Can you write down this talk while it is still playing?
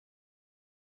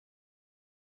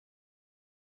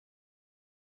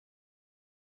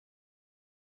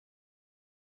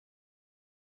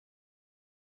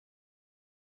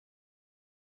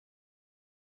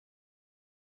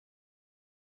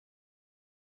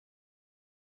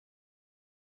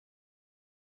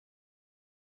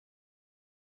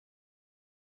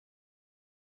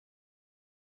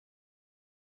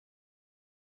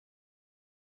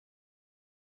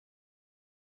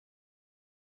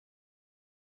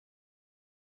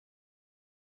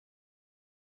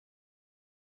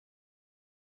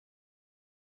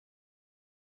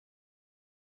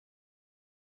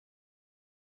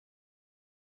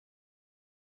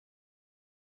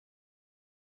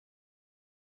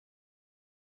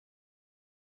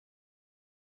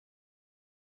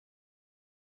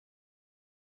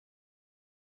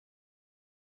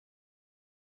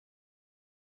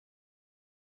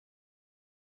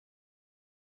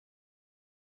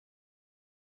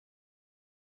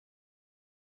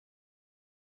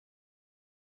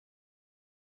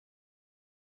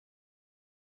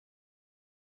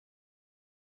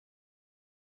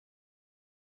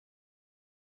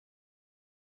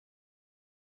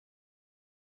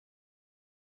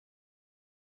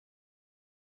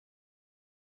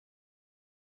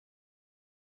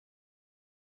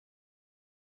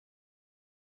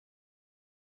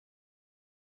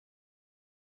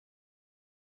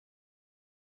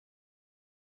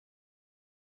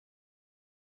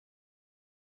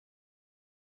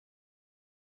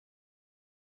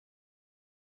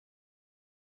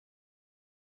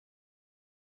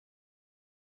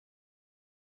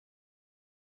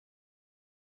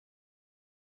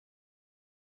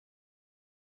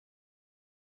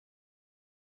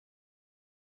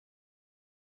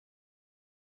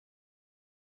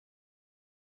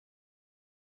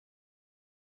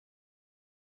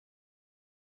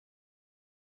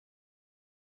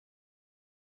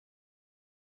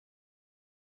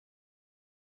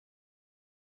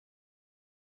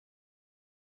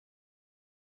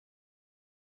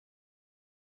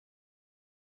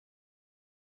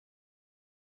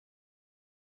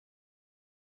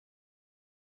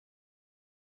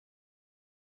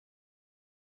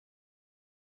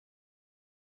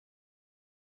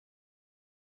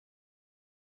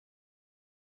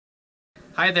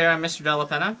Hi there, I'm Mr. Della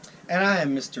Penna. And I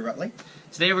am Mr. Rutley.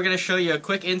 Today we're going to show you a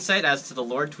quick insight as to the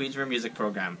Lord Tweeds music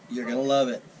program. You're going to love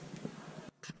it.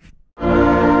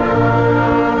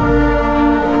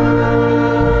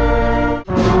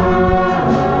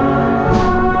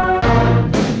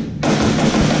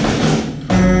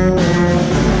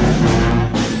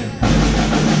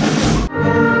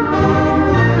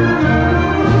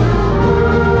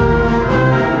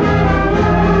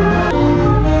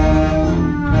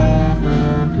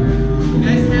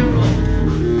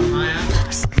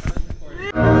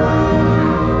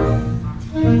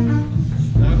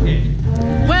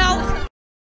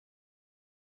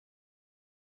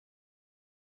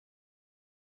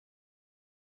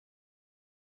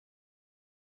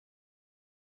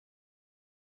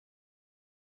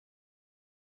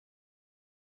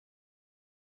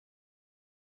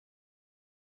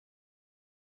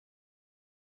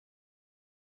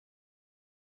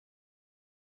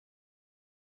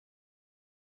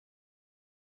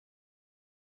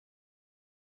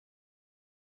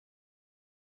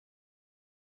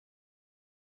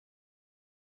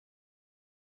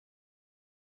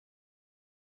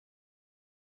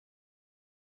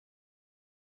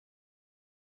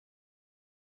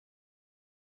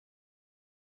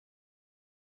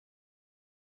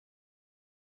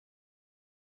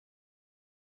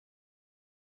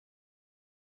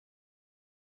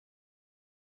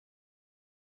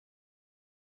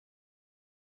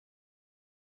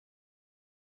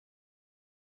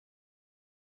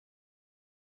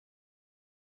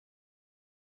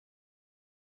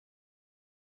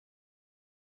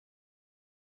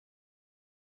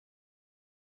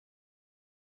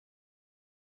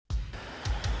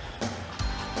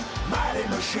 Mighty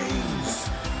machines,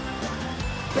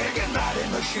 big and mighty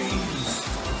machines,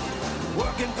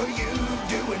 working for you,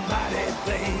 doing mighty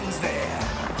things there.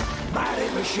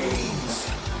 Mighty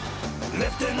machines,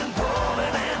 lifting and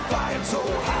pulling and flying so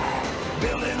high,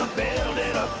 building a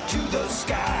building up to the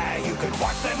sky. You can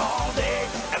watch them all day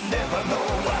and never know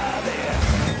why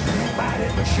they're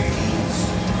mighty machines.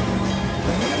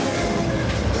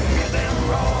 Hear them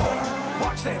roar,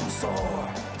 watch them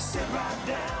soar, sit right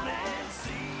down and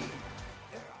see.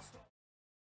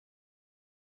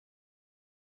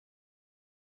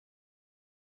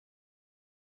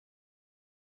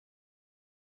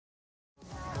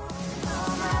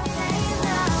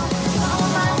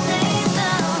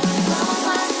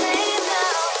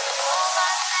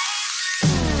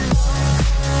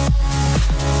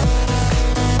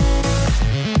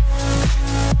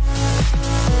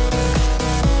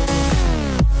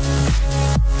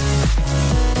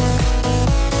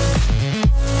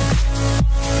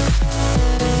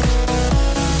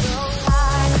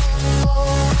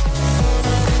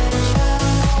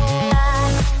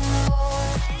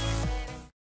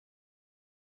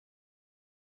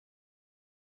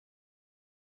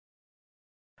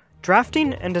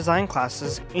 Drafting and design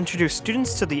classes introduce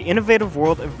students to the innovative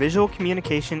world of visual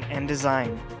communication and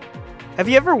design. Have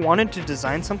you ever wanted to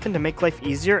design something to make life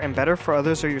easier and better for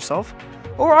others or yourself?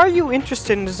 Or are you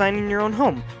interested in designing your own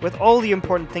home with all the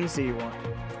important things that you want?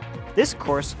 This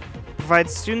course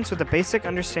provides students with a basic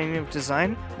understanding of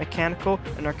design, mechanical,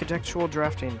 and architectural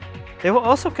drafting. They will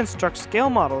also construct scale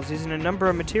models using a number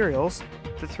of materials,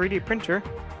 the 3D printer,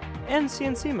 and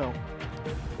CNC mill.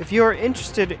 If you are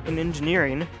interested in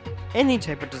engineering, any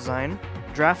type of design,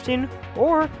 drafting,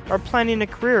 or are planning a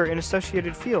career in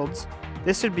associated fields,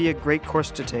 this would be a great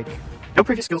course to take. No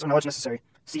previous skills or knowledge necessary.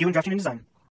 See you in drafting and design.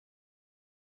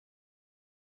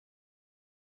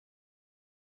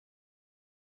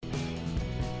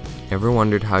 Ever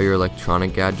wondered how your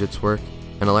electronic gadgets work?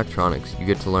 In electronics, you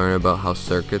get to learn about how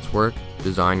circuits work,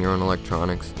 design your own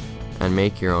electronics, and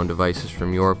make your own devices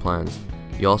from your plans.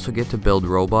 You also get to build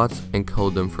robots and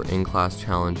code them for in-class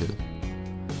challenges.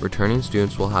 Returning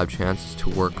students will have chances to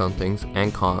work on things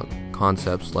and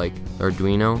concepts like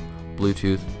Arduino,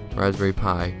 Bluetooth, Raspberry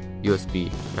Pi,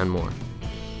 USB, and more.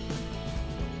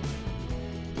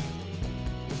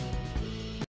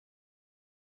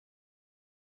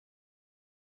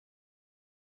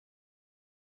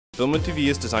 Film and TV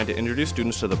is designed to introduce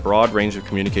students to the broad range of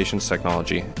communications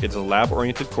technology. It is a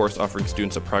lab-oriented course offering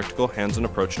students a practical, hands-on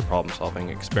approach to problem solving,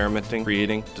 experimenting,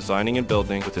 creating, designing, and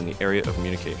building within the area of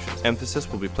communications.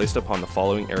 Emphasis will be placed upon the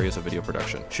following areas of video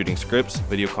production: shooting scripts,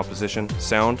 video composition,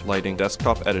 sound, lighting,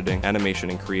 desktop editing,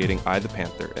 animation, and creating I the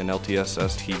Panther, an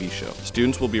LTSS TV show.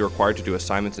 Students will be required to do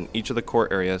assignments in each of the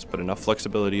core areas, but enough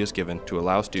flexibility is given to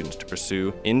allow students to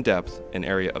pursue, in depth, an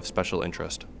area of special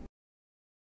interest.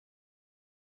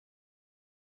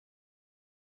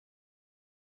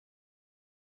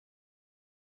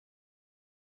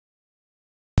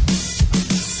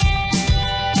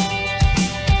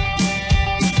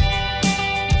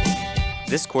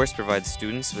 This course provides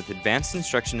students with advanced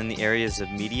instruction in the areas of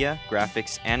media,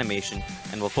 graphics, animation,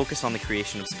 and will focus on the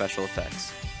creation of special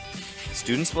effects.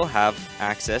 Students will have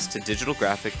access to digital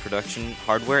graphic production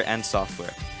hardware and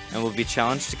software, and will be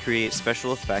challenged to create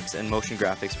special effects and motion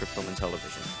graphics for film and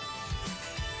television.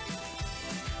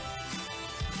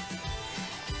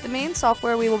 The main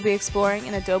software we will be exploring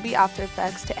in Adobe After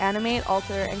Effects to animate,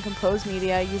 alter, and compose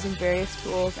media using various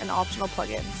tools and optional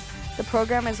plugins. The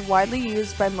program is widely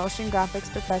used by motion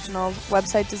graphics professionals,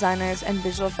 website designers, and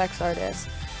visual effects artists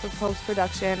for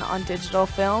post-production on digital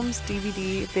films,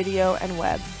 DVD, video, and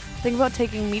web. Think about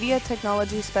taking Media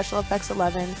Technology Special Effects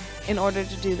 11 in order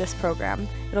to do this program.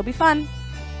 It'll be fun!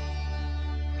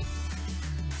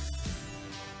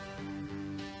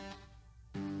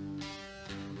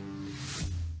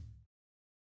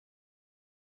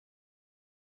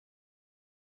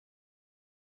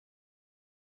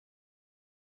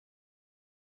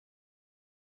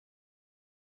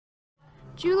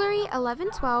 Jewelry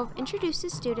 1112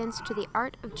 introduces students to the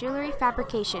art of jewelry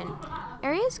fabrication.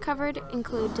 Areas covered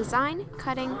include design,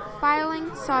 cutting,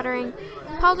 filing, soldering,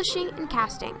 polishing, and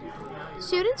casting.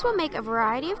 Students will make a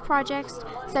variety of projects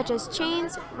such as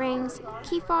chains, rings,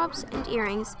 key fobs, and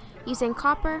earrings using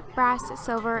copper, brass,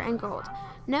 silver, and gold.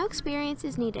 No experience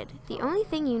is needed. The only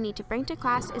thing you need to bring to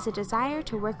class is a desire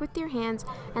to work with your hands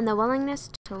and the willingness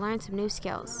to learn some new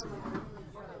skills.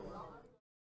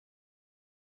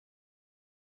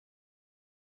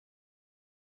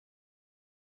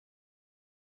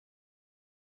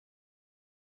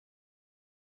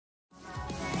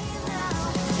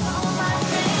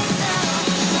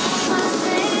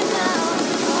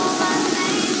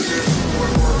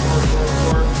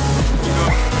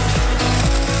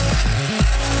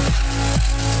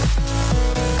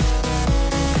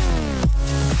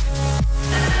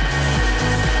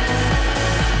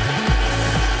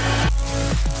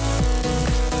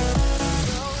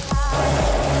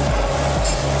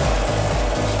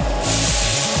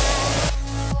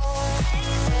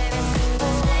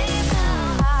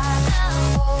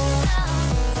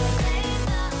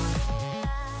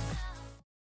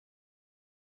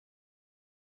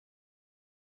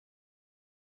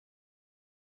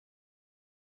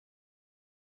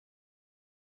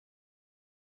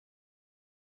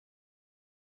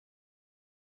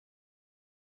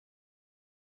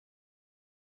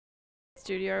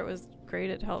 Studio art was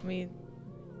great. It helped me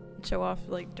show off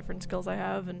like different skills I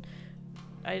have, and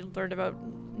I learned about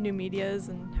new medias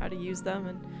and how to use them,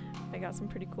 and I got some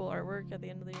pretty cool artwork at the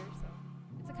end of the year. So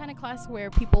it's a kind of class where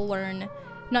people learn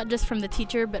not just from the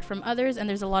teacher but from others, and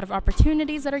there's a lot of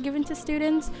opportunities that are given to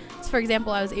students. So for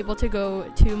example, I was able to go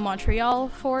to Montreal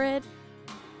for it.